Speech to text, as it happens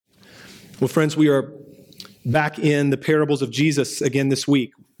Well, friends, we are back in the parables of Jesus again this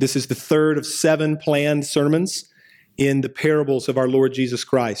week. This is the third of 7 planned sermons in the parables of our Lord Jesus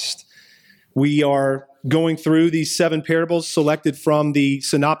Christ. We are going through these 7 parables selected from the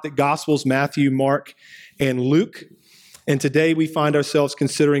Synoptic Gospels, Matthew, Mark, and Luke. And today we find ourselves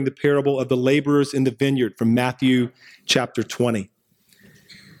considering the parable of the laborers in the vineyard from Matthew chapter 20.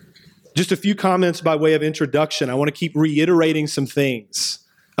 Just a few comments by way of introduction. I want to keep reiterating some things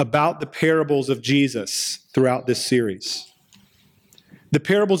about the parables of Jesus throughout this series. The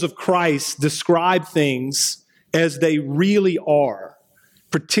parables of Christ describe things as they really are,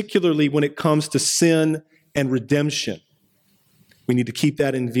 particularly when it comes to sin and redemption. We need to keep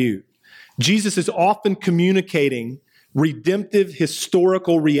that in view. Jesus is often communicating redemptive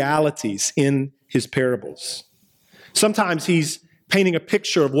historical realities in his parables. Sometimes he's painting a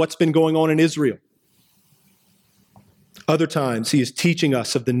picture of what's been going on in Israel. Other times, he is teaching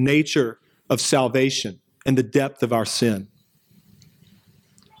us of the nature of salvation and the depth of our sin.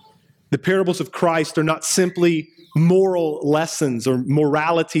 The parables of Christ are not simply moral lessons or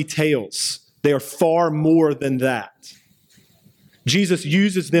morality tales. They are far more than that. Jesus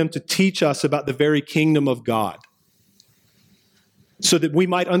uses them to teach us about the very kingdom of God so that we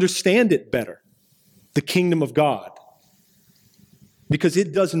might understand it better, the kingdom of God, because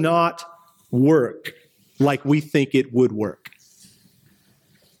it does not work like we think it would work.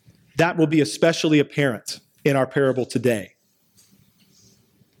 That will be especially apparent in our parable today.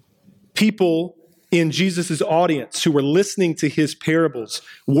 People in Jesus' audience who were listening to his parables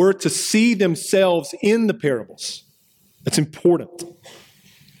were to see themselves in the parables. That's important.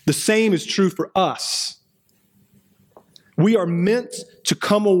 The same is true for us. We are meant to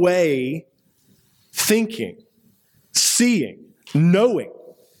come away thinking, seeing, knowing,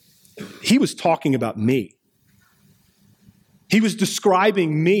 he was talking about me. He was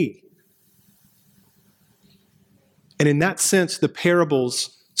describing me. And in that sense, the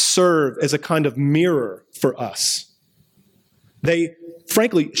parables serve as a kind of mirror for us. They,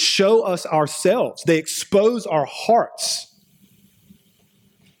 frankly, show us ourselves. They expose our hearts.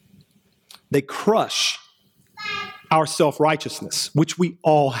 They crush our self-righteousness, which we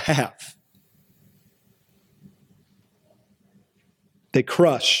all have. They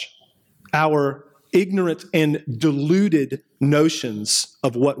crush our ignorant and deluded notions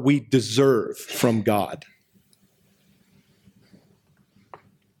of what we deserve from God.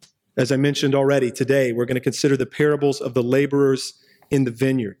 As I mentioned already, today we're going to consider the parables of the laborers in the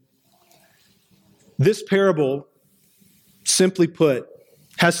vineyard. This parable, simply put,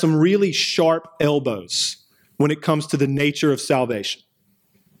 has some really sharp elbows when it comes to the nature of salvation.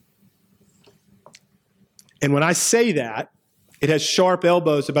 And when I say that, it has sharp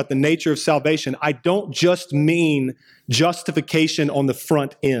elbows about the nature of salvation. I don't just mean justification on the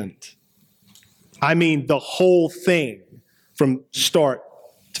front end. I mean the whole thing from start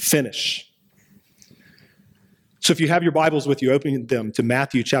to finish. So if you have your Bibles with you, open them to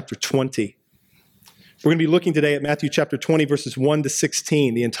Matthew chapter 20. We're going to be looking today at Matthew chapter 20, verses 1 to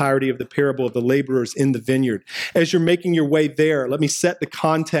 16, the entirety of the parable of the laborers in the vineyard. As you're making your way there, let me set the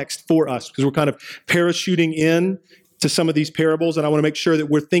context for us, because we're kind of parachuting in to some of these parables, and I want to make sure that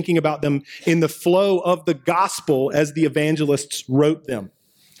we're thinking about them in the flow of the gospel as the evangelists wrote them.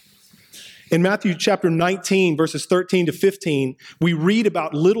 In Matthew chapter 19, verses 13 to 15, we read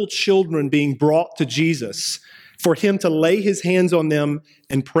about little children being brought to Jesus for him to lay his hands on them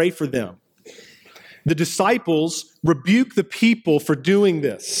and pray for them. The disciples rebuke the people for doing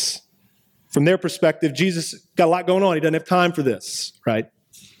this. From their perspective, Jesus got a lot going on. He doesn't have time for this, right?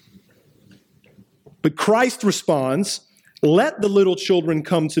 But Christ responds, "Let the little children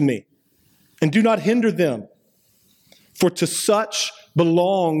come to me, and do not hinder them, for to such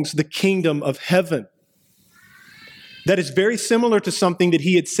belongs the kingdom of heaven." That is very similar to something that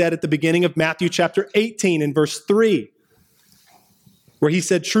he had said at the beginning of Matthew chapter 18 in verse 3, where he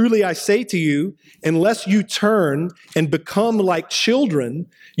said, "Truly I say to you, unless you turn and become like children,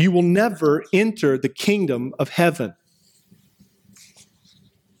 you will never enter the kingdom of heaven."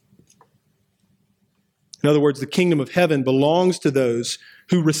 In other words, the kingdom of heaven belongs to those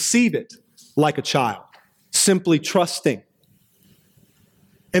who receive it like a child, simply trusting.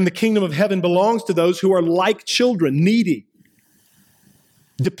 And the kingdom of heaven belongs to those who are like children, needy,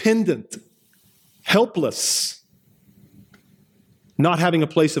 dependent, helpless, not having a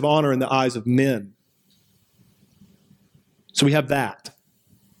place of honor in the eyes of men. So we have that.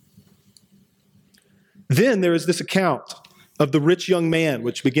 Then there is this account of the rich young man,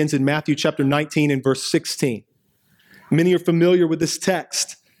 which begins in Matthew chapter 19 and verse 16. Many are familiar with this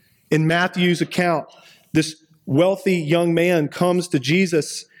text. In Matthew's account, this wealthy young man comes to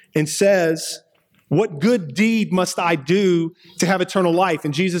Jesus and says, what good deed must I do to have eternal life?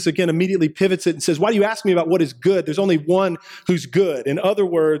 And Jesus again immediately pivots it and says, why do you ask me about what is good? There's only one who's good. In other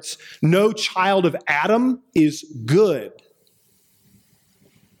words, no child of Adam is good.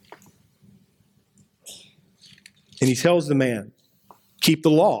 And he tells the man, keep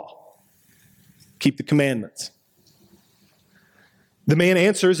the law, keep the commandments. The man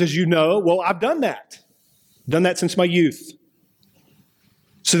answers, as you know, well, I've done that. Done that since my youth.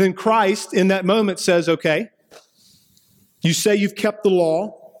 So then Christ in that moment says, okay, you say you've kept the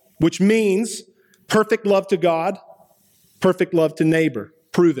law, which means perfect love to God, perfect love to neighbor.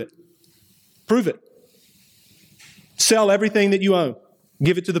 Prove it. Prove it. Sell everything that you own.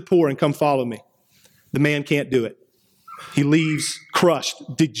 Give it to the poor and come follow me. The man can't do it. He leaves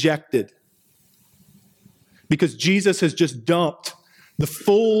crushed, dejected, because Jesus has just dumped the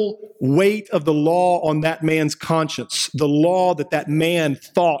full weight of the law on that man's conscience, the law that that man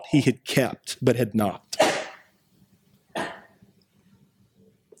thought he had kept but had not.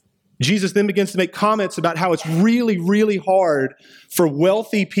 Jesus then begins to make comments about how it's really, really hard for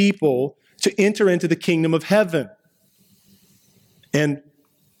wealthy people to enter into the kingdom of heaven. And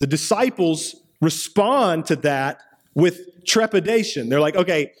the disciples respond to that with trepidation. They're like,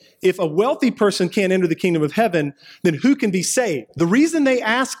 okay, if a wealthy person can't enter the kingdom of heaven, then who can be saved? The reason they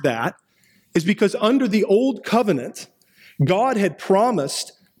ask that is because under the old covenant, God had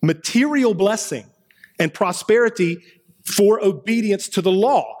promised material blessing and prosperity for obedience to the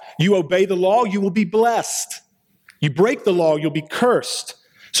law. You obey the law, you will be blessed. You break the law, you'll be cursed.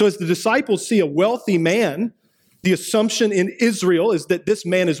 So as the disciples see a wealthy man, the assumption in Israel is that this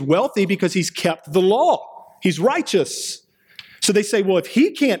man is wealthy because he's kept the law. He's righteous. So they say, well, if he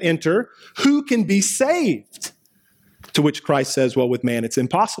can't enter, who can be saved? To which Christ says, well, with man, it's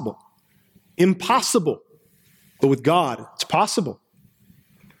impossible. Impossible. But with God, it's possible.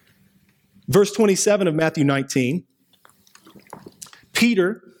 Verse 27 of Matthew 19,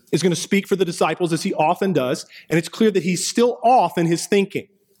 Peter is going to speak for the disciples as he often does, and it's clear that he's still off in his thinking.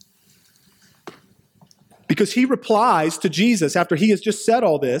 Because he replies to Jesus after he has just said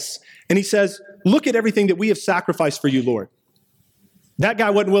all this, and he says, look at everything that we have sacrificed for you, Lord. That guy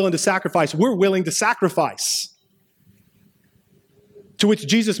wasn't willing to sacrifice. We're willing to sacrifice. To which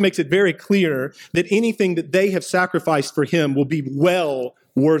Jesus makes it very clear that anything that they have sacrificed for him will be well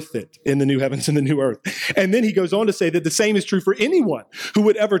worth it in the new heavens and the new earth. And then he goes on to say that the same is true for anyone who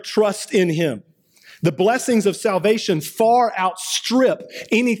would ever trust in him. The blessings of salvation far outstrip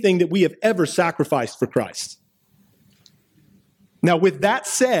anything that we have ever sacrificed for Christ. Now, with that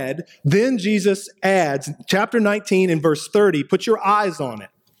said, then Jesus adds, chapter 19 and verse 30, put your eyes on it.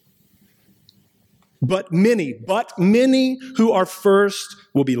 But many who are first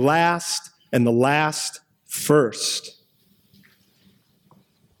will be last, and the last first.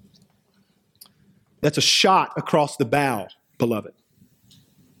 That's a shot across the bow, beloved.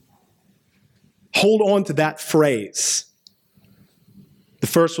 Hold on to that phrase. The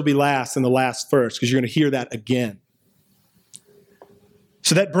first will be last and the last first, because you're going to hear that again.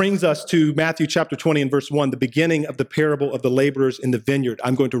 So that brings us to Matthew chapter 20 and verse 1, the beginning of the parable of the laborers in the vineyard.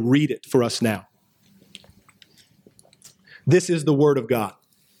 I'm going to read it for us now. This is the word of God.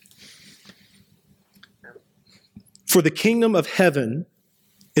 For the kingdom of heaven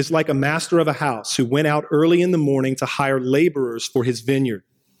is like a master of a house who went out early in the morning to hire laborers for his vineyard.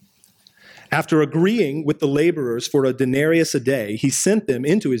 After agreeing with the laborers for a denarius a day, he sent them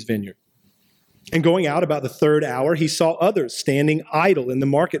into his vineyard. And going out about the third hour, he saw others standing idle in the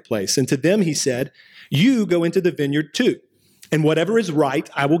marketplace. And to them he said, you go into the vineyard too, and whatever is right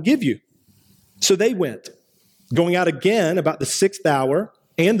I will give you. So they went. Going out again about the 6th hour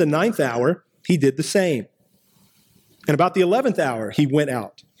and the 9th hour, he did the same. And about the 11th hour, he went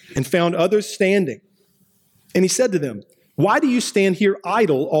out and found others standing. And he said to them, why do you stand here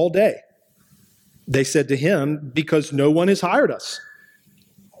idle all day? They said to him, because no one has hired us.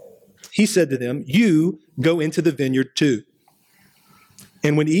 He said to them, you go into the vineyard too.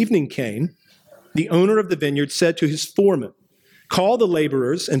 And when evening came, the owner of the vineyard said to his foreman, call the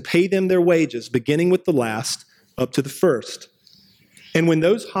laborers and pay them their wages, beginning with the last up to the first. And when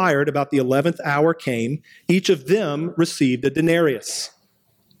those hired about the 11th hour came, each of them received a denarius.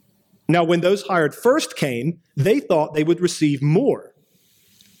 Now, when those hired first came, they thought they would receive more.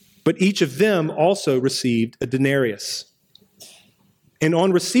 But each of them also received a denarius. And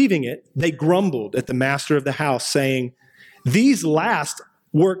on receiving it, they grumbled at the master of the house, saying, these last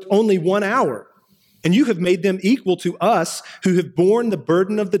worked only 1 hour, and you have made them equal to us who have borne the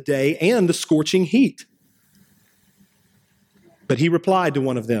burden of the day and the scorching heat. But he replied to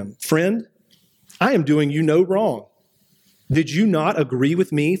one of them, friend, I am doing you no wrong. Did you not agree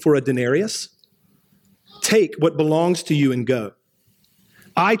with me for a denarius? Take what belongs to you and go.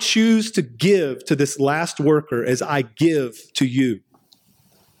 I choose to give to this last worker as I give to you.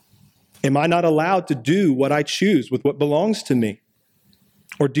 Am I not allowed to do what I choose with what belongs to me?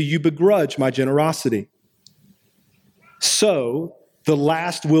 Or do you begrudge my generosity? So the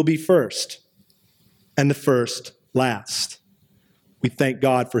last will be first, and the first last. We thank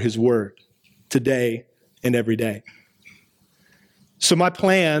God for his word today and every day. So my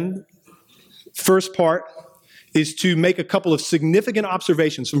plan, first part, is to make a couple of significant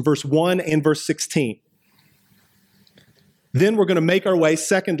observations from verse 1 and verse 16. Then we're going to make our way,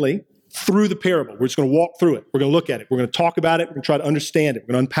 secondly, through the parable. We're just going to walk through it. We're going to look at it. We're going to talk about it. We're going to try to understand it.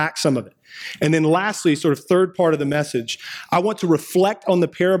 We're going to unpack some of it. And then lastly, sort of third part of the message, I want to reflect on the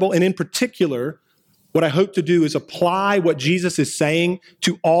parable, and in particular, what I hope to do is apply what Jesus is saying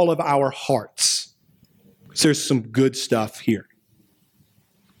to all of our hearts. So there's some good stuff here.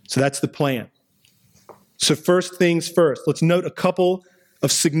 So that's the plan. So first things first, let's note a couple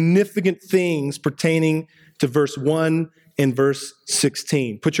of significant things pertaining to verse 1 and verse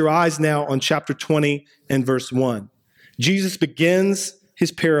 16. Put your eyes now on chapter 20 and verse 1. Jesus begins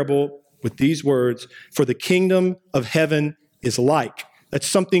his parable with these words, "For the kingdom of heaven is like." That's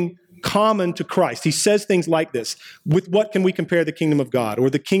something common to Christ. He says things like this. With what can we compare the kingdom of God?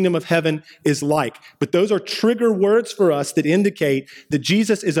 Or the kingdom of heaven is like. But those are trigger words for us that indicate that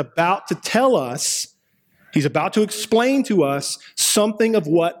Jesus is about to tell us, he's about to explain to us something of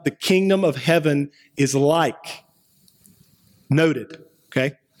what the kingdom of heaven is like. Noted,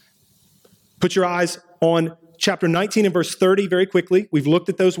 okay? Put your eyes on chapter 19 and verse 30 very quickly. We've looked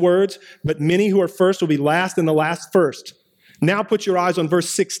at those words, but many who are first will be last and the last first. Now put your eyes on verse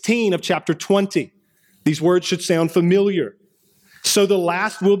 16 of chapter 20. These words should sound familiar. So the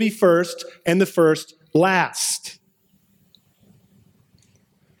last will be first and the first last.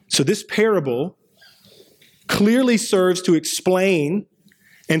 So this parable clearly serves to explain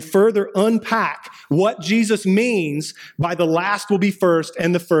and further unpack what Jesus means by the last will be first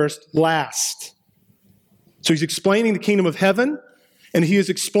and the first last. So he's explaining the kingdom of heaven, and he is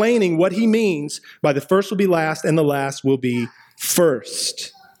explaining what he means by the first will be last and the last will be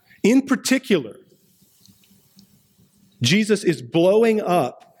first. In particular, Jesus is blowing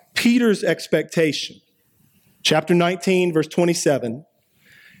up Peter's expectation. Chapter 19, verse 27.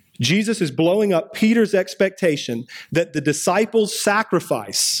 Jesus is blowing up Peter's expectation that the disciples'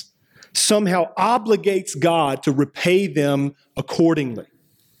 sacrifice somehow obligates God to repay them accordingly.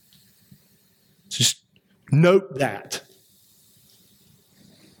 Just note that.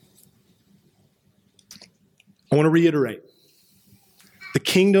 I want to reiterate. The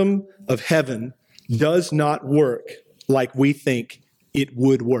kingdom of heaven does not work like we think it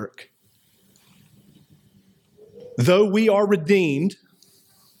would work. Though we are redeemed,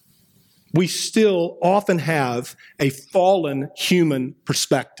 we still often have a fallen human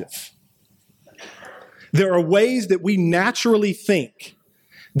perspective. There are ways that we naturally think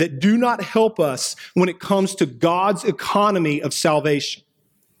that do not help us when it comes to God's economy of salvation.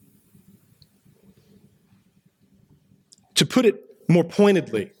 To put it more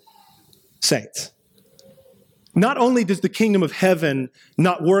pointedly, saints, not only does the kingdom of heaven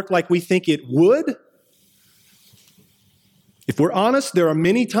not work like we think it would, if we're honest, there are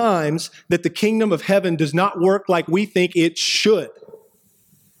many times that the kingdom of heaven does not work like we think it should.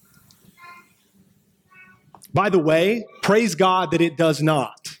 By the way, praise God that it does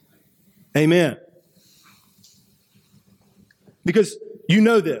not. Amen. Because you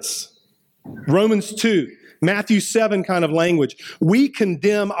know this. Romans 2, Matthew 7 kind of language. We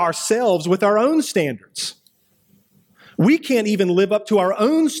condemn ourselves with our own standards. We can't even live up to our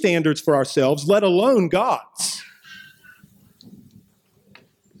own standards for ourselves, let alone God's.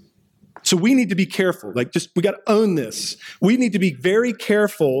 So we need to be careful. We got to own this. We need to be very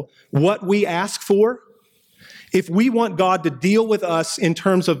careful what we ask for if we want God to deal with us in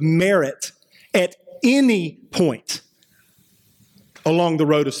terms of merit at any point along the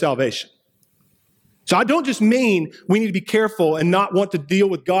road of salvation. So I don't just mean we need to be careful and not want to deal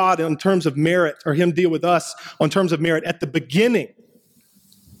with God in terms of merit or him deal with us on terms of merit at the beginning.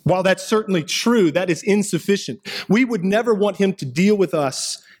 While that's certainly true, that is insufficient. We would never want him to deal with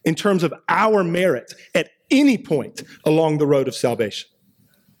us in terms of our merit at any point along the road of salvation.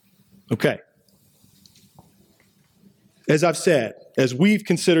 Okay. As I've said, as we've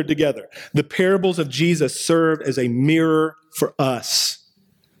considered together, the parables of Jesus serve as a mirror for us.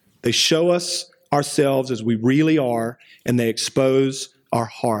 They show us ourselves as we really are, and they expose our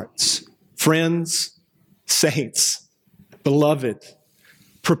hearts. Friends, saints, beloved,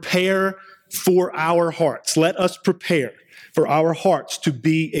 prepare for our hearts. Let us prepare for our hearts to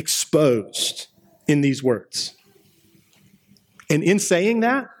be exposed in these words. And in saying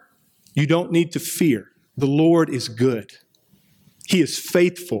that, you don't need to fear. The Lord is good. He is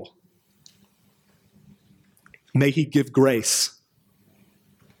faithful. May he give grace.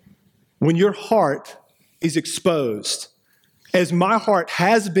 When your heart is exposed, as my heart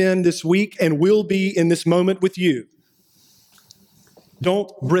has been this week and will be in this moment with you,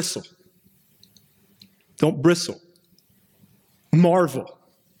 don't bristle. Don't bristle. Marvel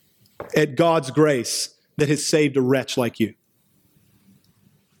at God's grace that has saved a wretch like you.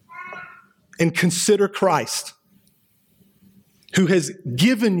 And consider Christ, who has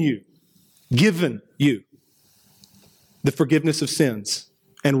given you the forgiveness of sins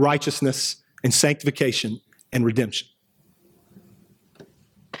and righteousness and sanctification and redemption.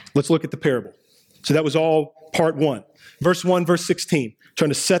 Let's look at the parable. So that was all part 1. Verse 1, verse 16,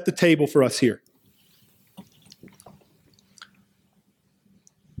 trying to set the table for us here.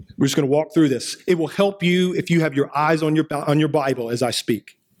 We're just going to walk through this. It will help you if you have your eyes on your Bible as I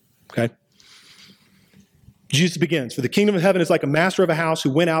speak. Okay? Jesus begins, "For the kingdom of heaven is like a master of a house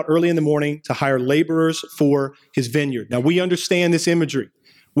who went out early in the morning to hire laborers for his vineyard." Now, we understand this imagery.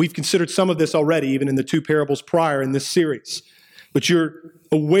 We've considered some of this already, even in the 2 parables prior in this series. But you're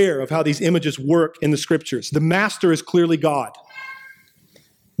aware of how these images work in the scriptures. The master is clearly God.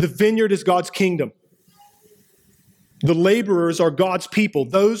 The vineyard is God's kingdom. The laborers are God's people,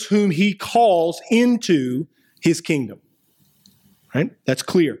 those whom he calls into his kingdom. Right? That's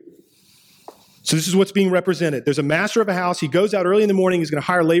clear. So this is what's being represented. There's a master of a house. He goes out early in the morning. He's going to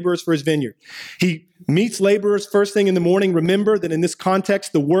hire laborers for his vineyard. He meets laborers first thing in the morning. Remember that in this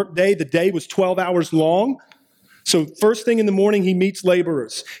context, the day was 12 hours long. So first thing in the morning, he meets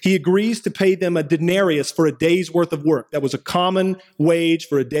laborers. He agrees to pay them a denarius for a day's worth of work. That was a common wage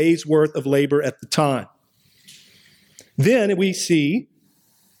for a day's worth of labor at the time. Then we see,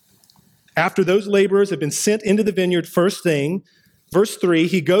 after those laborers have been sent into the vineyard first thing, verse 3,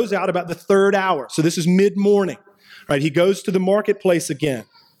 he goes out about the 3rd hour. So this is mid-morning, right? He goes to the marketplace again.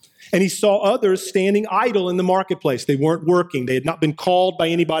 And he saw others standing idle in the marketplace. They weren't working. They had not been called by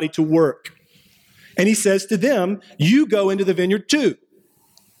anybody to work. And he says to them, "You go into the vineyard too.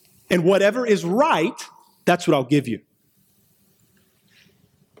 And whatever is right, that's what I'll give you."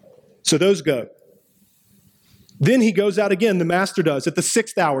 So those go. Then he goes out again, the master does, at the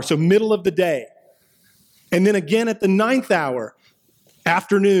 6th hour, so middle of the day. And then again at the 9th hour,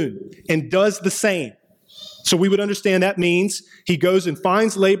 afternoon, and does the same. So we would understand that means he goes and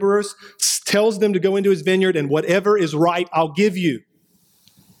finds laborers, tells them to go into his vineyard, and whatever is right, I'll give you.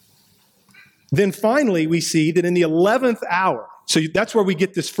 Then finally, we see that in the 11th hour, so that's where we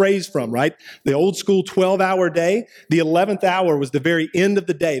get this phrase from, right? The old school 12-hour day, the 11th hour was the very end of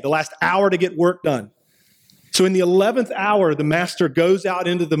the day, the last hour to get work done. So in the 11th hour, the master goes out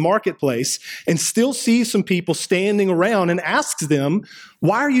into the marketplace and still sees some people standing around and asks them,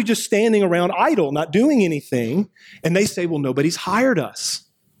 "Why are you just standing around idle, not doing anything?" And they say, "Well, nobody's hired us."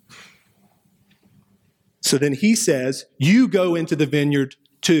 So then he says, "You go into the vineyard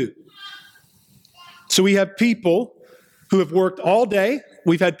too." So we have people who have worked all day.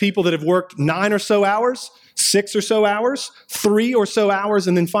 We've had people that have worked 9 or so hours, 6 or so hours, 3 or so hours,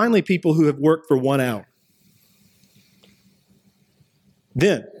 and then finally people who have worked for 1 hour.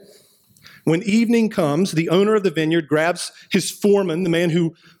 Then, when evening comes, the owner of the vineyard grabs his foreman, the man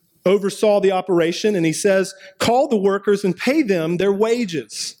who oversaw the operation, and he says, "Call the workers and pay them their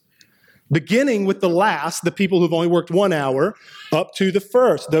wages, beginning with the last, the people who've only worked 1 hour, up to the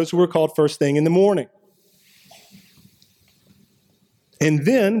first, those who were called first thing in the morning." And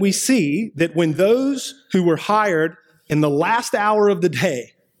then we see that when those who were hired in the last hour of the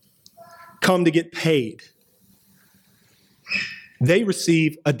day come to get paid, they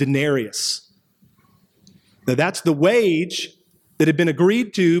receive a denarius. Now that's the wage that had been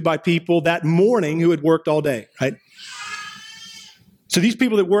agreed to by people that morning who had worked all day, right? So these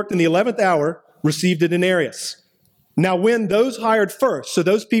people that worked in the 11th hour received a denarius. Now when those hired first, so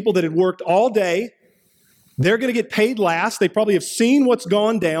those people that had worked all day, they're going to get paid last. They probably have seen what's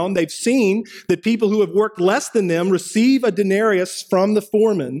gone down. They've seen that people who have worked less than them receive a denarius from the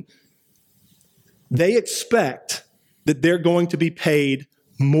foreman. They expect that they're going to be paid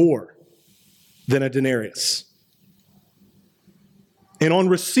more than a denarius. And on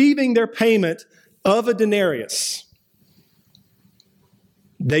receiving their payment of a denarius,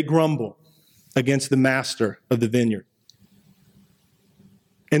 they grumble against the master of the vineyard.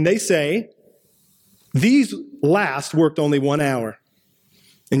 And they say, "These last worked only 1 hour,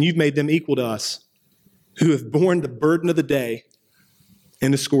 and you've made them equal to us, who have borne the burden of the day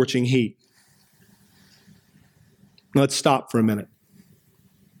in the scorching heat." Let's stop for a minute.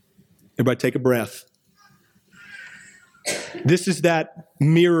 Everybody take a breath. This is that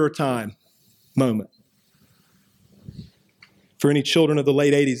mirror time moment. For any children of the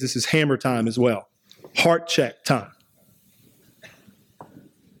late 80s, this is hammer time as well. Heart check time. All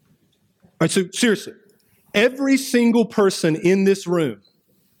right, so seriously, every single person in this room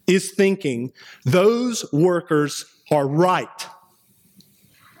is thinking those workers are right.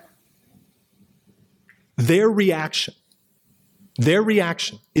 Their reaction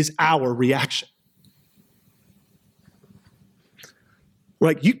is our reaction.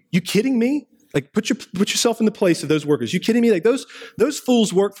 Like, you kidding me? Like, put yourself in the place of those workers. You kidding me? Like, those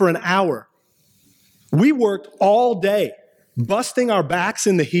fools worked for an hour. We worked all day, busting our backs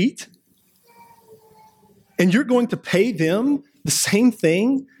in the heat. And you're going to pay them the same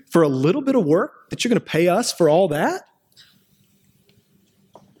thing for a little bit of work that you're going to pay us for all that?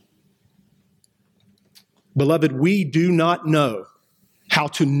 Beloved, we do not know how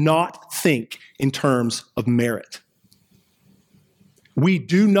to not think in terms of merit. We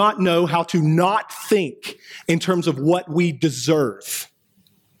do not know how to not think in terms of what we deserve.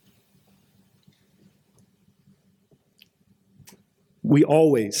 We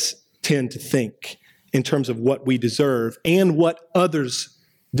always tend to think in terms of what we deserve and what others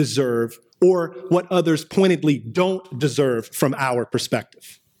deserve, or what others pointedly don't deserve from our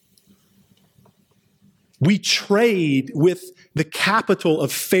perspective. We trade with the capital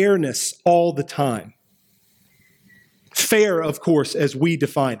of fairness all the time. Fair, of course, as we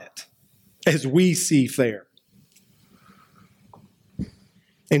define it, as we see fair.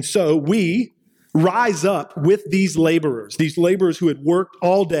 And so we rise up with these laborers who had worked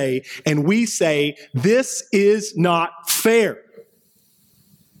all day, and we say, this is not fair.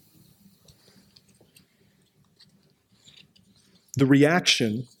 The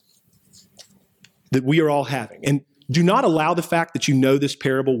reaction that we are all having, and do not allow the fact that you know this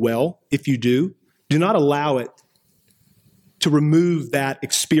parable well, if you do not allow it to remove that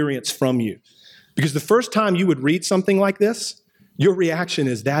experience from you. Because the first time you would read something like this, your reaction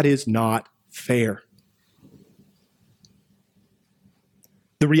is, that is not fair.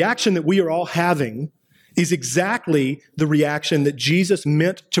 The reaction that we are all having is exactly the reaction that Jesus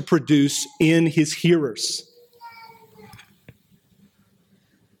meant to produce in his hearers.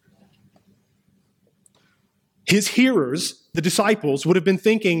 His hearers, the disciples, would have been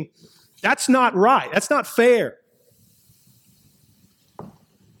thinking, that's not right, that's not fair.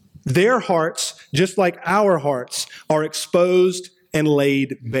 Their hearts, just like our hearts, are exposed and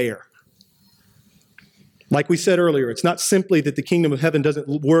laid bare. Like we said earlier, it's not simply that the kingdom of heaven doesn't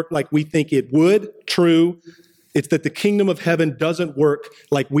work like we think it would, true. It's that the kingdom of heaven doesn't work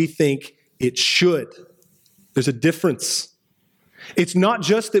like we think it should. There's a difference. It's not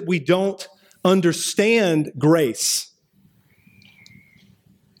just that we don't understand grace.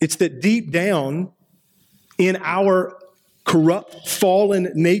 It's that deep down in our corrupt,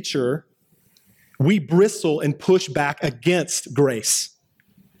 fallen nature, we bristle and push back against grace.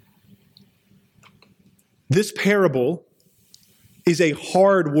 This parable is a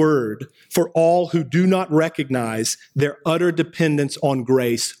hard word for all who do not recognize their utter dependence on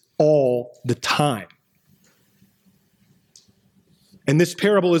grace all the time. And this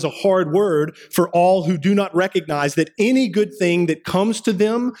parable is a hard word for all who do not recognize that any good thing that comes to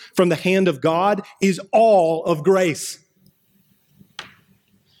them from the hand of God is all of grace.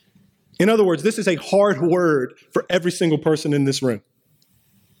 In other words, this is a hard word for every single person in this room.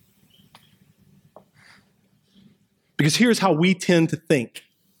 Because here's how we tend to think.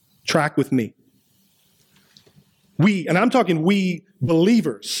 Track with me. We, and I'm talking we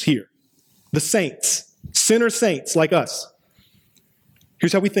believers here, the saints, sinner saints like us.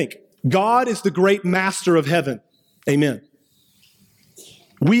 Here's how we think. God is the great master of heaven. Amen.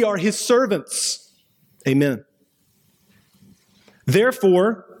 We are his servants. Amen.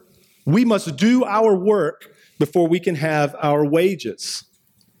 Therefore, we must do our work before we can have our wages.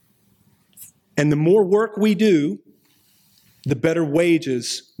 And the more work we do, the better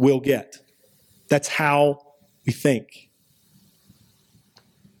wages we'll get. That's how we think.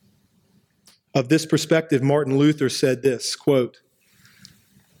 Of this perspective, Martin Luther said this, quote,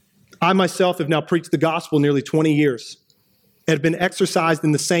 I myself have now preached the gospel nearly 20 years and have been exercised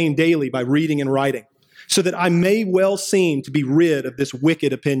in the same daily by reading and writing, so that I may well seem to be rid of this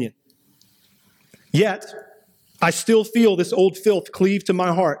wicked opinion. Yet, I still feel this old filth cleave to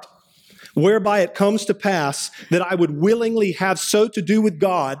my heart, whereby it comes to pass that I would willingly have so to do with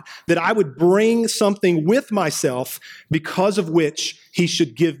God that I would bring something with myself because of which he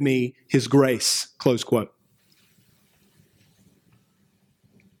should give me his grace. Close quote.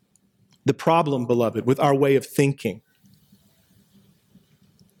 The problem, beloved, with our way of thinking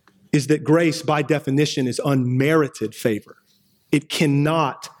is that grace, by definition, is unmerited favor. It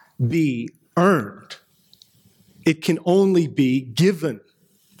cannot be earned. It can only be given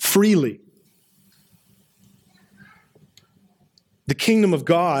freely. The kingdom of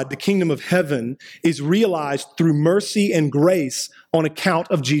God, the kingdom of heaven, is realized through mercy and grace on account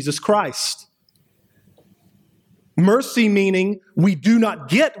of Jesus Christ. Mercy meaning we do not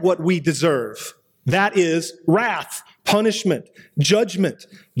get what we deserve. That is wrath, punishment, judgment,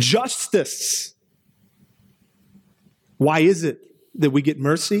 justice. Why is it that we get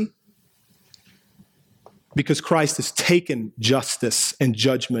mercy? Because Christ has taken justice and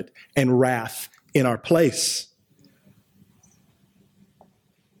judgment and wrath in our place.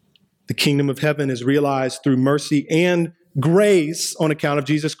 The kingdom of heaven is realized through mercy and grace on account of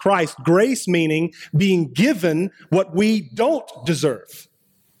Jesus Christ. Grace meaning being given what we don't deserve,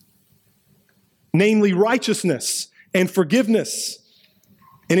 namely righteousness and forgiveness,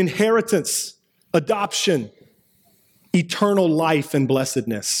 an inheritance, adoption, eternal life and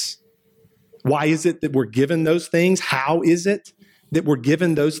blessedness. Why is it that we're given those things? How is it that we're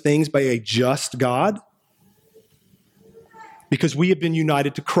given those things by a just God? Because we have been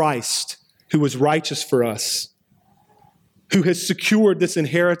united to Christ, who was righteous for us, who has secured this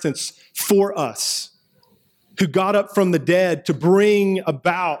inheritance for us, who got up from the dead to bring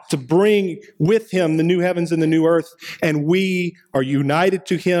with him the new heavens and the new earth, and we are united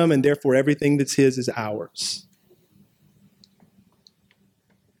to him, and therefore everything that's his is ours.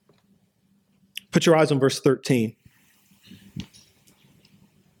 Put your eyes on verse 13.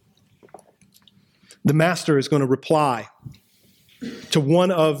 The master is going to reply to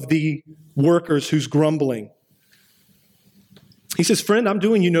one of the workers who's grumbling. He says, "Friend, I'm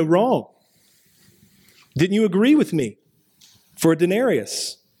doing you no wrong. Didn't you agree with me for a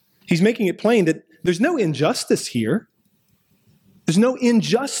denarius?" He's making it plain that there's no injustice here. There's no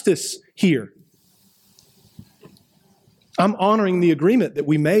injustice here. I'm honoring the agreement that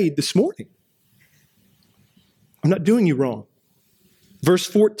we made this morning. I'm not doing you wrong. Verse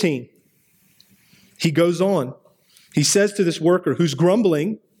 14, he goes on. He says to this worker who's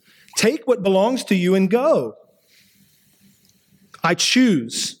grumbling, "Take what belongs to you and go. I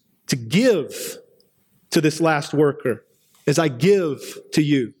choose to give to this last worker as I give to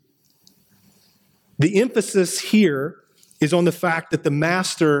you." The emphasis here is on the fact that the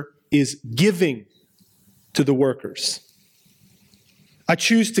master is giving to the workers. I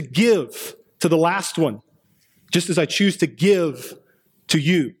choose to give to the last one, just as I choose to give to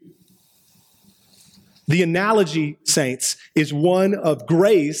you. The analogy, saints, is one of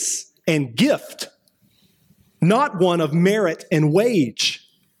grace and gift, not one of merit and wage.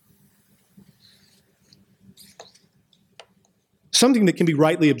 Something that can be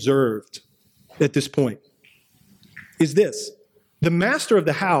rightly observed at this point is this: the master of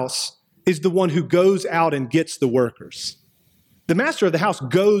the house is the one who goes out and gets the workers. The master of the house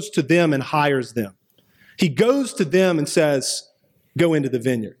goes to them and hires them. He goes to them and says, "Go into the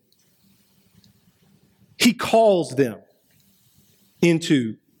vineyard." He calls them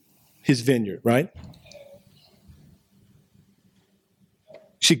into his vineyard, right?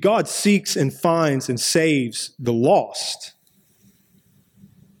 See, God seeks and finds and saves the lost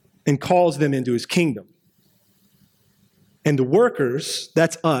and calls them into his kingdom. And the workers,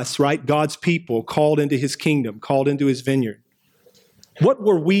 that's us, right? God's people called into his kingdom, called into his vineyard. What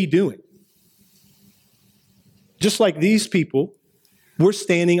were we doing? Just like these people, we're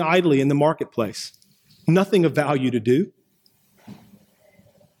standing idly in the marketplace. Nothing of value to do.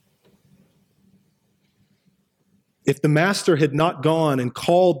 If the master had not gone and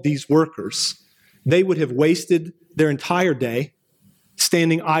called these workers, they would have wasted their entire day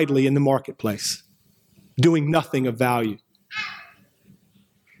standing idly in the marketplace, doing nothing of value.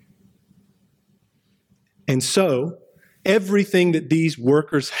 And so, everything that these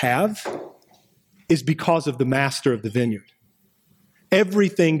workers have is because of the master of the vineyard.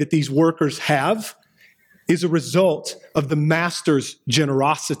 Everything that these workers have is a result of the master's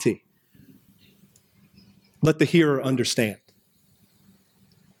generosity. Let the hearer understand.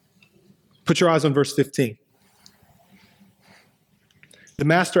 Put your eyes on verse 15. The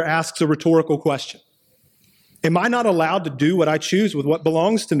master asks a rhetorical question. Am I not allowed to do what I choose with what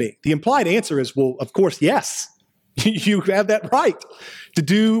belongs to me? The implied answer is, well, of course, yes. You have that right to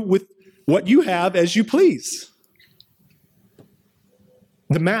do with what you have as you please.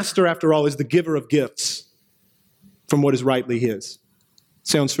 The master, after all, is the giver of gifts from what is rightly his.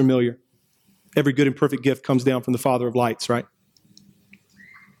 Sounds familiar? Every good and perfect gift comes down from the Father of lights, right?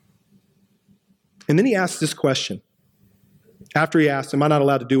 And then he asks this question. after he asked, am I not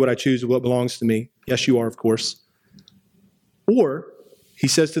allowed to do what I choose with what belongs to me? Yes, you are, of course. Or he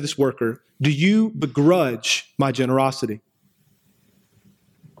says to this worker, do you begrudge my generosity?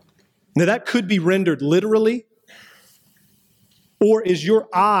 Now that could be rendered literally, or is your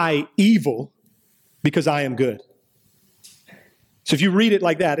eye evil because I am good? So if you read it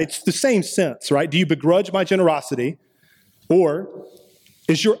like that, it's the same sense, right? Do you begrudge my generosity, or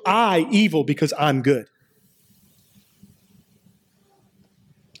is your eye evil because I'm good?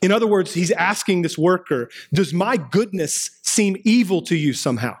 In other words, he's asking this worker, does my goodness seem evil to you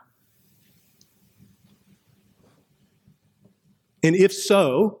somehow? And if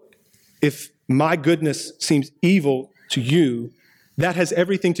so, if my goodness seems evil to you, that has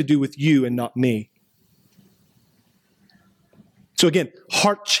everything to do with you and not me. So again,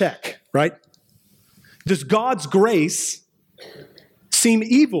 heart check, right? Does God's grace seem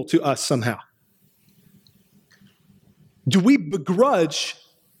evil to us somehow? Do we begrudge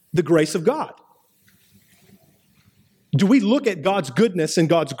the grace of God? Do we look at God's goodness and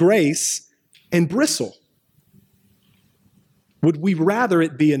God's grace and bristle? Would we rather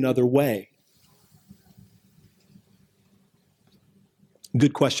it be another way?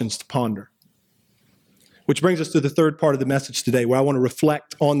 Good questions to ponder. Which brings us to the third part of the message today, where I want to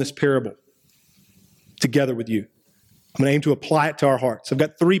reflect on this parable together with you. I'm going to aim to apply it to our hearts. I've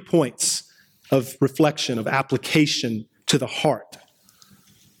got 3 points of reflection, of application to the heart.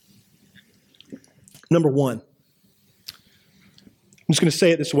 Number 1, I'm just going to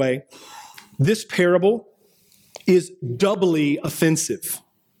say it this way. This parable is doubly offensive.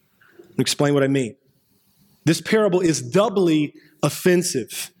 I'll explain what I mean. This parable is doubly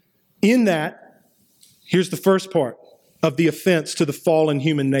offensive in that, here's the first part of the offense to the fallen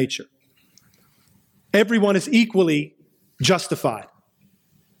human nature. Everyone is equally justified.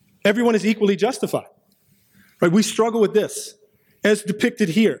 Everyone is equally justified. Right? We struggle with this, as depicted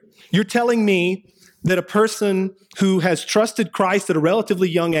here. You're telling me that a person who has trusted Christ at a relatively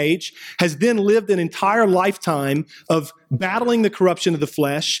young age has then lived an entire lifetime of battling the corruption of the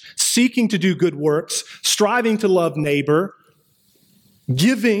flesh, seeking to do good works, striving to love neighbor,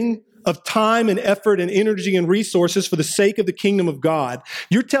 giving of time and effort and energy and resources for the sake of the kingdom of God.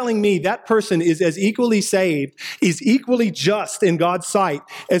 You're telling me that person is as equally saved, is equally just in God's sight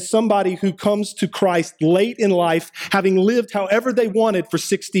as somebody who comes to Christ late in life, having lived however they wanted for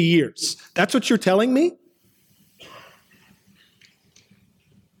 60 years. That's what you're telling me?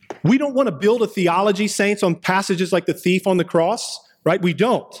 We don't want to build a theology, saints, on passages like the thief on the cross, right? We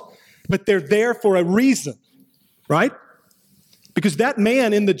don't. But they're there for a reason, right? Because that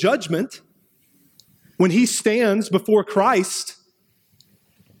man in the judgment, when he stands before Christ,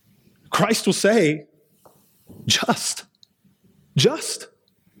 Christ will say, just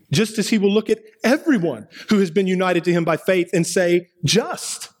as he will look at everyone who has been united to him by faith and say,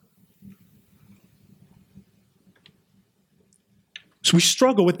 just. So we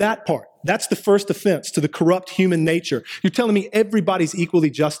struggle with that part. That's the first offense to the corrupt human nature. You're telling me everybody's equally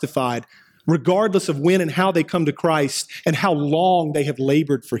justified, regardless of when and how they come to Christ and how long they have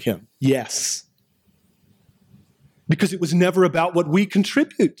labored for him. Yes. Because it was never about what we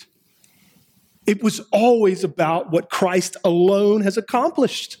contribute. It was always about what Christ alone has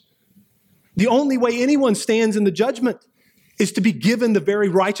accomplished. The only way anyone stands in the judgment is to be given the very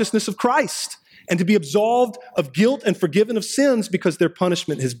righteousness of Christ and to be absolved of guilt and forgiven of sins because their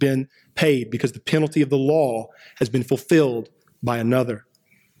punishment has been paid, because the penalty of the law has been fulfilled by another.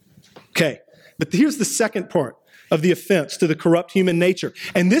 Okay, but here's the second part of the offense to the corrupt human nature.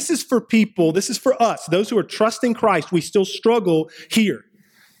 And this is for people, this is for us, those who are trusting Christ. We still struggle here.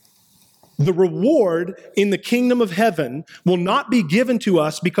 The reward in the kingdom of heaven will not be given to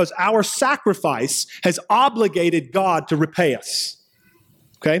us because our sacrifice has obligated God to repay us.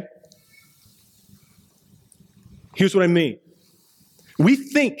 Okay? Here's what I mean. We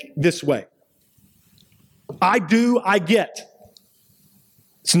think this way. I do, I get.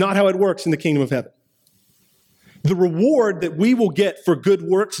 It's not how it works in the kingdom of heaven. The reward that we will get for good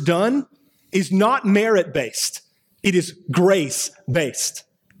works done is not merit-based. It is grace-based.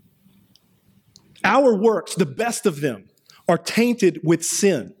 Our works, the best of them, are tainted with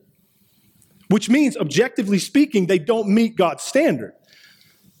sin, which means, objectively speaking, they don't meet God's standard.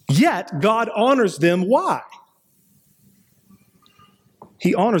 Yet, God honors them. Why?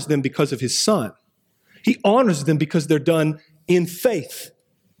 He honors them because of his Son. He honors them because they're done in faith,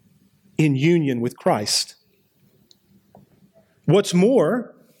 in union with Christ. What's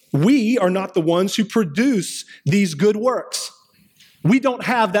more, we are not the ones who produce these good works. We don't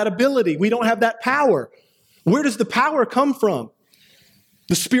have that ability. We don't have that power. Where does the power come from?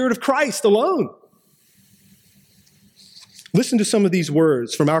 The Spirit of Christ alone. Listen to some of these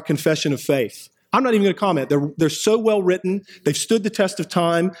words from our confession of faith. I'm not even going to comment. They're so well written. They've stood the test of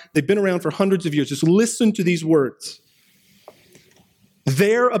time. They've been around for hundreds of years. Just listen to these words.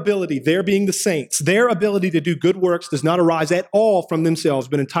 Their ability, their being the saints, their ability to do good works does not arise at all from themselves,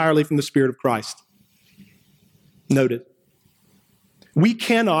 but entirely from the Spirit of Christ. Noted. We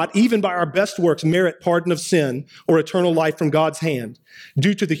cannot, even by our best works, merit pardon of sin or eternal life from God's hand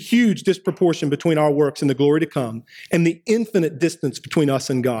due to the huge disproportion between our works and the glory to come and the infinite distance between us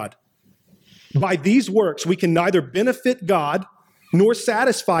and God. By these works, we can neither benefit God nor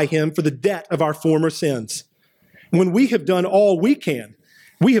satisfy him for the debt of our former sins. When we have done all we can,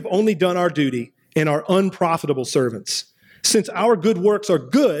 we have only done our duty and are unprofitable servants. Since our good works are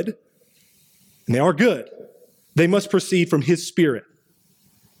good, and they are good, they must proceed from his Spirit.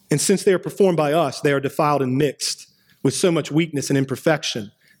 And since they are performed by us, they are defiled and mixed with so much weakness and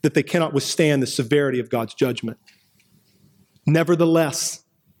imperfection that they cannot withstand the severity of God's judgment. Nevertheless,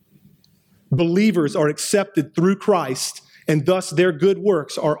 believers are accepted through Christ, and thus their good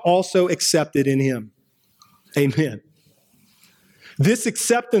works are also accepted in him. Amen. This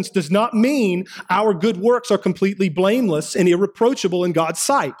acceptance does not mean our good works are completely blameless and irreproachable in God's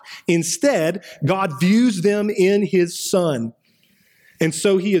sight. Instead, God views them in his Son. And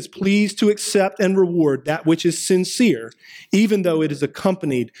so he is pleased to accept and reward that which is sincere, even though it is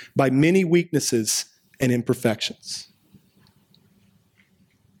accompanied by many weaknesses and imperfections.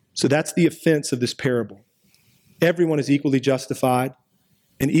 So that's the offense of this parable. Everyone is equally justified,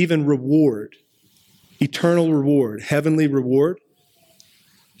 and even reward, eternal reward, heavenly reward.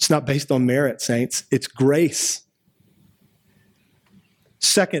 It's not based on merit, saints. It's grace.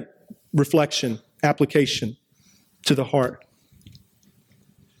 Second reflection, application to the heart.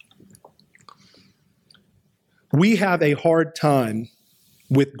 We have a hard time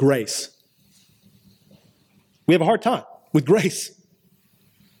with grace. We have a hard time with grace.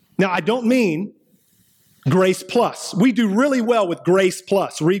 Now, I don't mean grace plus. We do really well with grace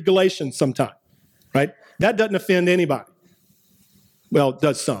plus. Read Galatians sometime, right? That doesn't offend anybody. Well, it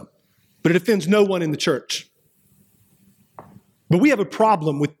does some, but it offends no one in the church. But we have a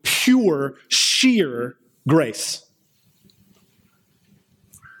problem with pure, sheer grace.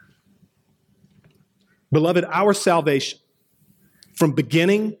 Beloved, our salvation from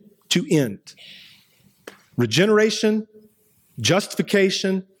beginning to end, regeneration,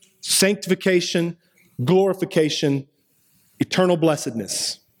 justification, sanctification, glorification, eternal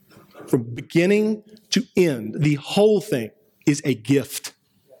blessedness, from beginning to end, the whole thing is a gift.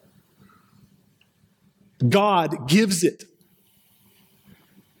 God gives it.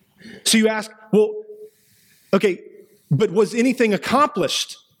 So you ask, well, okay, but was anything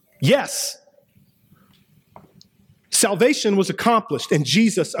accomplished? Yes. Salvation was accomplished, and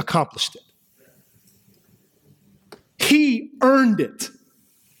Jesus accomplished it. He earned it.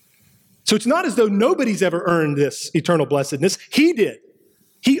 So it's not as though nobody's ever earned this eternal blessedness. He did.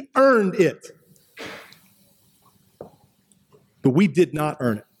 He earned it. But we did not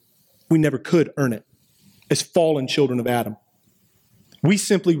earn it. We never could earn it as fallen children of Adam. We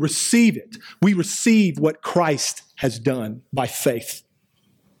simply receive it. We receive what Christ has done by faith.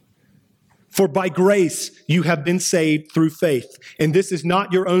 For by grace you have been saved through faith. And this is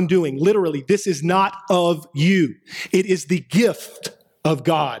not your own doing. Literally, this is not of you. It is the gift of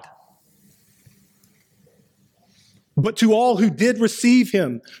God. But to all who did receive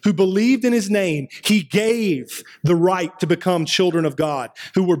him, who believed in his name, he gave the right to become children of God,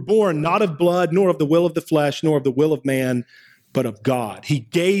 who were born not of blood, nor of the will of the flesh, nor of the will of man, but of God. He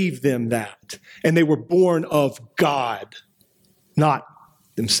gave them that. And they were born of God, not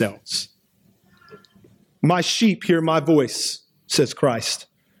themselves. My sheep hear my voice, says Christ.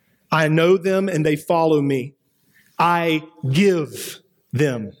 I know them and they follow me. I give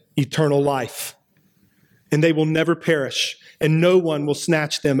them eternal life, and they will never perish, and no one will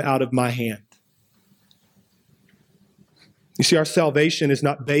snatch them out of my hand. You see, our salvation is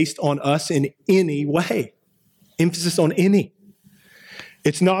not based on us in any way. Emphasis on any.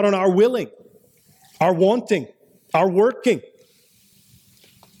 It's not on our willing, our wanting, our working.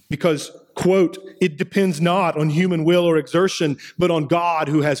 Because, quote, it depends not on human will or exertion, but on God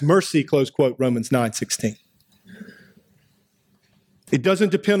who has mercy, close quote, Romans 9:16. It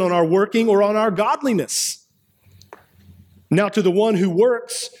doesn't depend on our working or on our godliness. Now, to the one who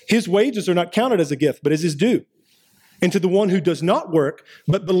works, his wages are not counted as a gift, but as his due. And to the one who does not work,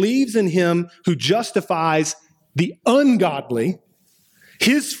 but believes in him who justifies the ungodly,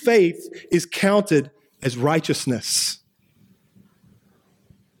 his faith is counted as righteousness.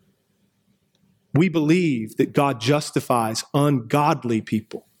 We believe that God justifies ungodly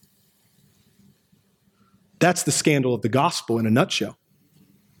people. That's the scandal of the gospel in a nutshell.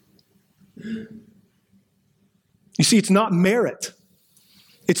 You see, it's not merit.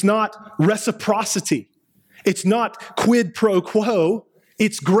 It's not reciprocity. It's not quid pro quo.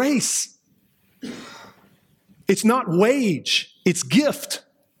 It's grace. It's not wage. It's gift.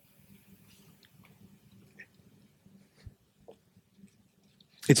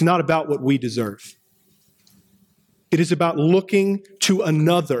 It's not about what we deserve. It is about looking to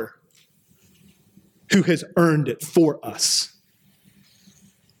another who has earned it for us.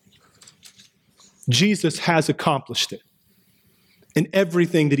 Jesus has accomplished it. And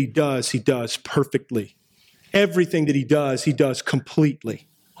everything that he does perfectly. Everything that he does completely.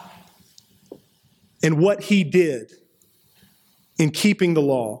 And what he did in keeping the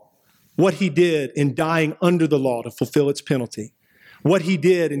law, what he did in dying under the law to fulfill its penalty, what he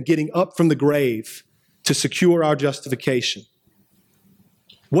did in getting up from the grave to secure our justification,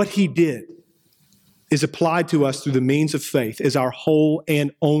 what he did is applied to us through the means of faith as our whole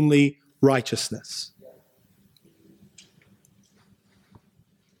and only righteousness.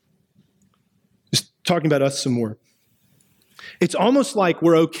 Just talking about us some more. It's almost like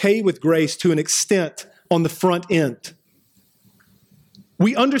we're okay with grace to an extent on the front end.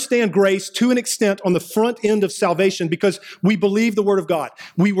 We understand grace to an extent on the front end of salvation because we believe the word of God.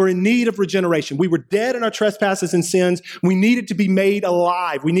 We were in need of regeneration. We were dead in our trespasses and sins. We needed to be made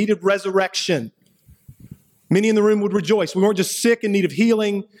alive. We needed resurrection. Many in the room would rejoice. We weren't just sick in need of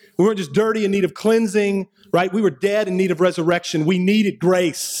healing. We weren't just dirty in need of cleansing, right? We were dead in need of resurrection. We needed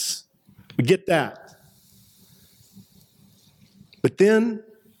grace. We get that. But then,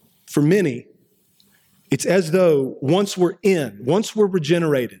 for many, it's as though once we're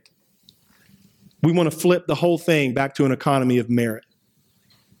regenerated, we want to flip the whole thing back to an economy of merit.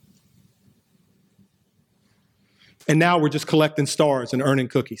 And now we're just collecting stars and earning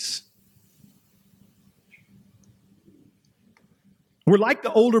cookies. We're like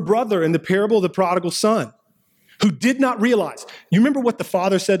the older brother in the parable of the prodigal son, who did not realize. You remember what the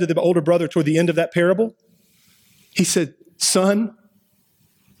father said to the older brother toward the end of that parable? He said, "Son,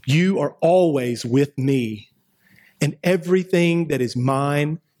 you are always with me, and everything that is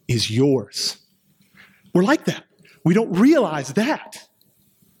mine is yours." We're like that. We don't realize that.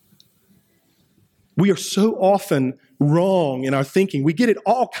 We are so often wrong in our thinking. We get it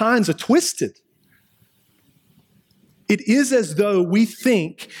all kinds of twisted. It is as though we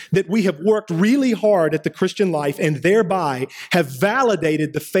think that we have worked really hard at the Christian life and thereby have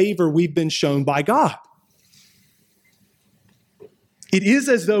validated the favor we've been shown by God. It is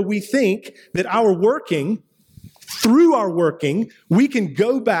as though we think that through our working, we can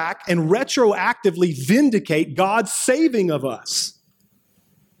go back and retroactively vindicate God's saving of us.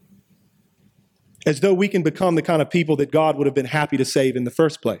 As though we can become the kind of people that God would have been happy to save in the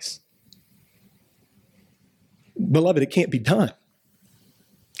first place. Beloved, it can't be done.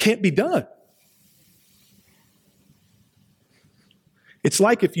 Can't be done. It's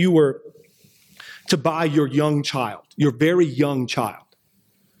like if you were to buy your young child, your very young child,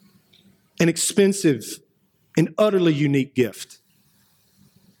 an expensive and utterly unique gift.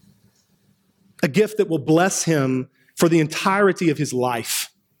 A gift that will bless him for the entirety of his life.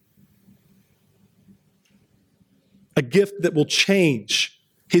 A gift that will change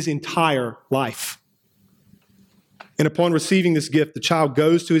his entire life. And upon receiving this gift, the child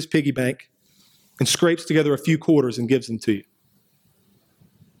goes to his piggy bank and scrapes together a few quarters and gives them to you.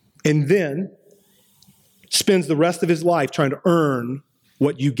 And then spends the rest of his life trying to earn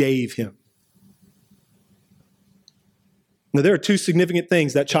what you gave him. Now, there are two significant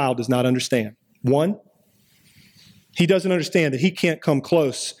things that child does not understand. One, he doesn't understand that he can't come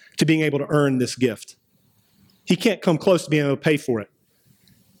close to being able to earn this gift. He can't come close to being able to pay for it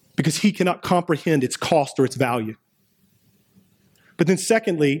because he cannot comprehend its cost or its value. But then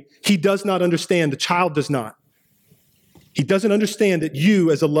secondly, he does not understand, the child does not. He doesn't understand that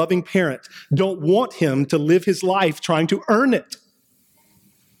you, as a loving parent, don't want him to live his life trying to earn it.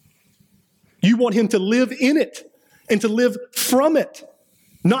 You want him to live in it and to live from it,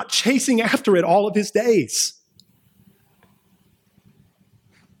 not chasing after it all of his days.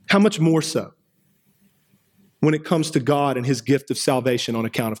 How much more so when it comes to God and his gift of salvation on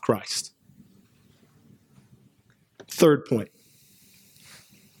account of Christ? Third point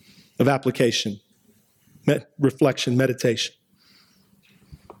of application, reflection, meditation.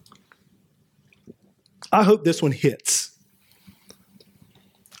 I hope this one hits.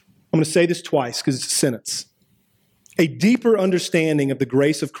 I'm going to say this twice because it's a sentence. A deeper understanding of the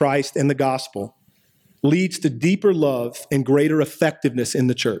grace of Christ and the gospel leads to deeper love and greater effectiveness in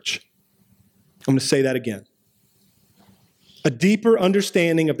the church. I'm going to say that again. A deeper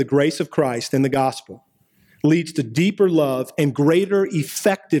understanding of the grace of Christ and the gospel leads to deeper love and greater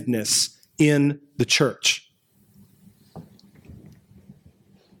effectiveness in the church.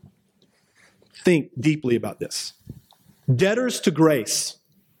 Think deeply about this. Debtors to grace,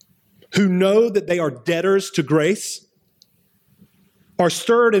 who know that they are debtors to grace, are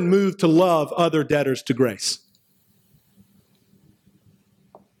stirred and moved to love other debtors to grace.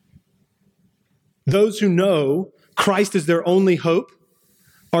 Those who know Christ is their only hope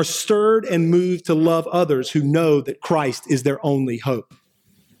are stirred and moved to love others who know that Christ is their only hope.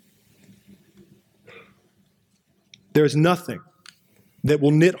 There's nothing that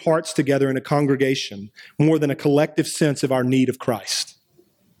will knit hearts together in a congregation more than a collective sense of our need of Christ.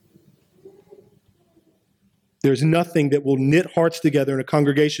 There's nothing that will knit hearts together in a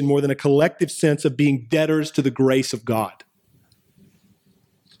congregation more than a collective sense of being debtors to the grace of God.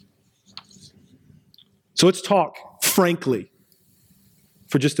 So let's talk frankly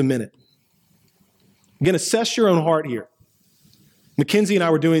for just a minute. Again, assess your own heart here. Mackenzie and I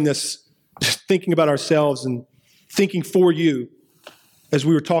were doing this, just thinking about ourselves and thinking for you as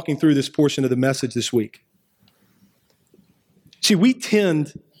we were talking through this portion of the message this week. See, we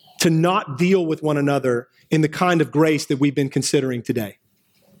tend to not deal with one another in the kind of grace that we've been considering today.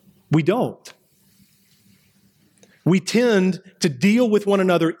 We don't. We tend to deal with one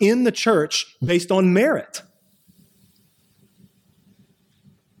another in the church based on merit.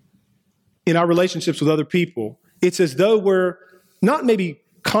 In our relationships with other people, it's as though we're not maybe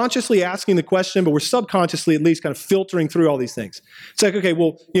consciously asking the question, but we're subconsciously at least kind of filtering through all these things. It's like, okay,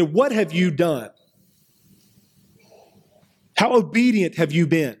 well, what have you done? How obedient have you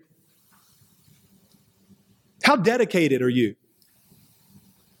been? How dedicated are you?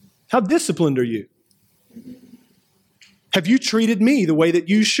 How disciplined are you? Have you treated me the way that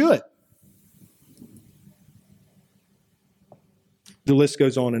you should? The list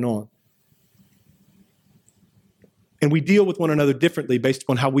goes on and on. And we deal with one another differently based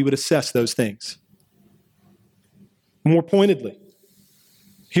upon how we would assess those things. More pointedly,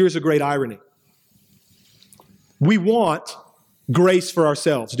 here's a great irony. We want grace for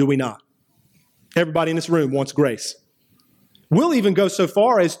ourselves, do we not? Everybody in this room wants grace. We'll even go so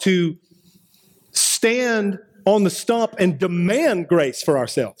far as to stand on the stump and demand grace for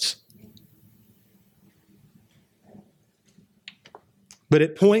ourselves. But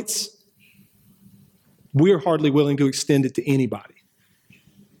at points, we're hardly willing to extend it to anybody.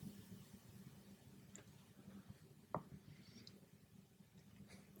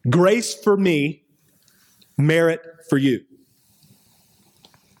 Grace for me, merit for you.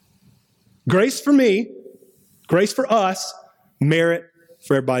 Grace for me, grace for us, merit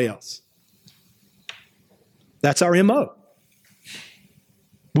for everybody else. That's our MO.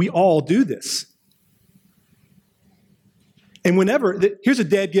 We all do this. And here's a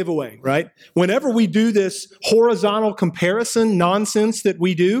dead giveaway, right? Whenever we do this horizontal comparison nonsense that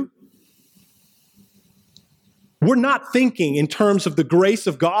we do, we're not thinking in terms of the grace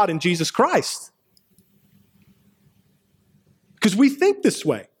of God in Jesus Christ. Because we think this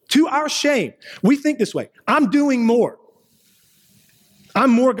way, to our shame. We think this way. I'm doing more. I'm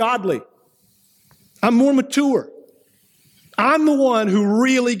more godly. I'm more mature. I'm the one who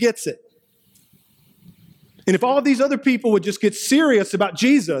really gets it. And if all of these other people would just get serious about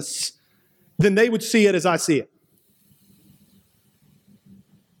Jesus, then they would see it as I see it.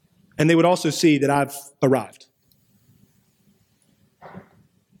 And they would also see that I've arrived.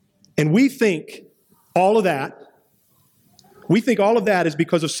 And we think all of that is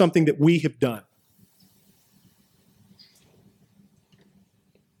because of something that we have done.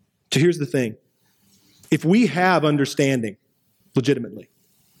 So here's the thing. If we have understanding legitimately,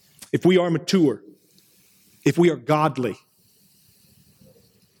 if we are mature, if we are godly,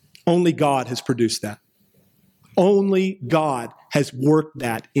 only God has produced that. Only God has worked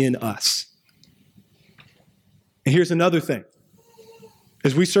that in us. And here's another thing.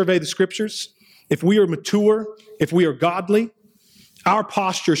 As we survey the scriptures, if we are mature, if we are godly, our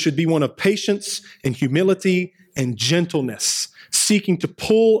posture should be one of patience and humility and gentleness, seeking to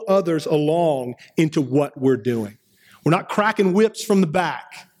pull others along into what we're doing. We're not cracking whips from the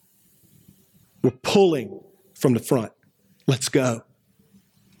back. We're pulling from the front. Let's go.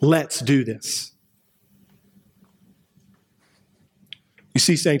 Let's do this. You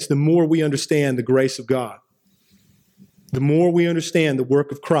see, saints, the more we understand the grace of God, the more we understand the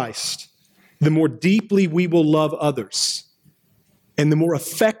work of Christ, the more deeply we will love others, and the more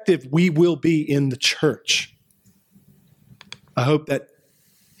effective we will be in the church. I hope that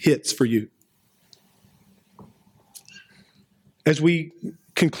hits for you. As we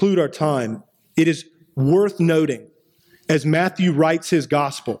conclude our time, it is worth noting, as Matthew writes his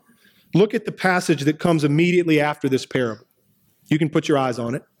gospel, Look at the passage that comes immediately after this parable. You can put your eyes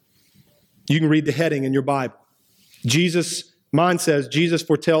on it. You can read the heading in your Bible. Mine says, Jesus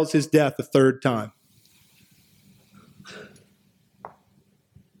foretells his death a third time.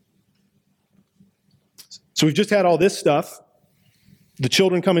 So we've just had all this stuff. The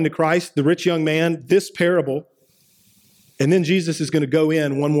children coming to Christ, the rich young man, this parable. And then Jesus is going to go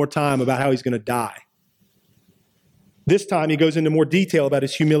in one more time about how he's going to die. This time he goes into more detail about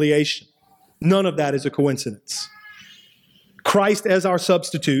his humiliation. None of that is a coincidence. Christ as our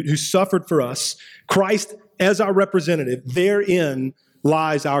substitute who suffered for us, Christ as our representative, therein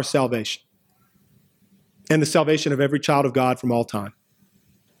lies our salvation and the salvation of every child of God from all time.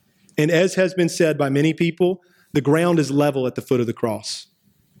 And as has been said by many people, the ground is level at the foot of the cross,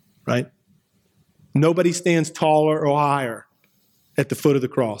 right? Nobody stands taller or higher at the foot of the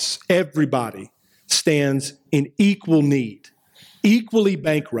cross. Everybody stands in equal need, equally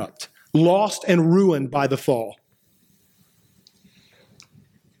bankrupt, lost and ruined by the fall.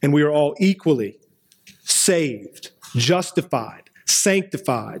 And we are all equally saved, justified,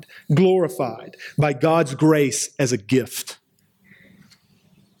 sanctified, glorified by God's grace as a gift.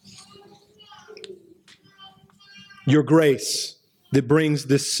 Your grace that brings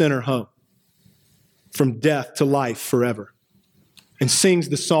this sinner home from death to life forever and sings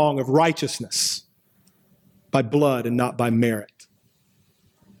the song of righteousness by blood and not by merit.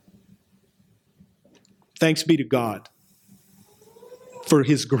 Thanks be to God for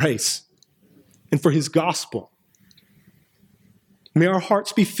his grace and for his gospel. May our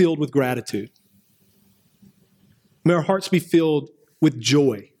hearts be filled with gratitude. May our hearts be filled with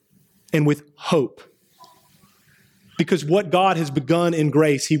joy and with hope. Because what God has begun in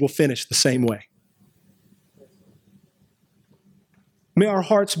grace, he will finish the same way. May our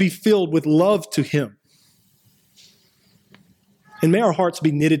hearts be filled with love to him. And may our hearts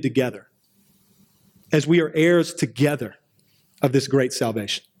be knitted together as we are heirs together of this great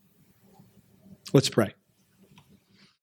salvation. Let's pray.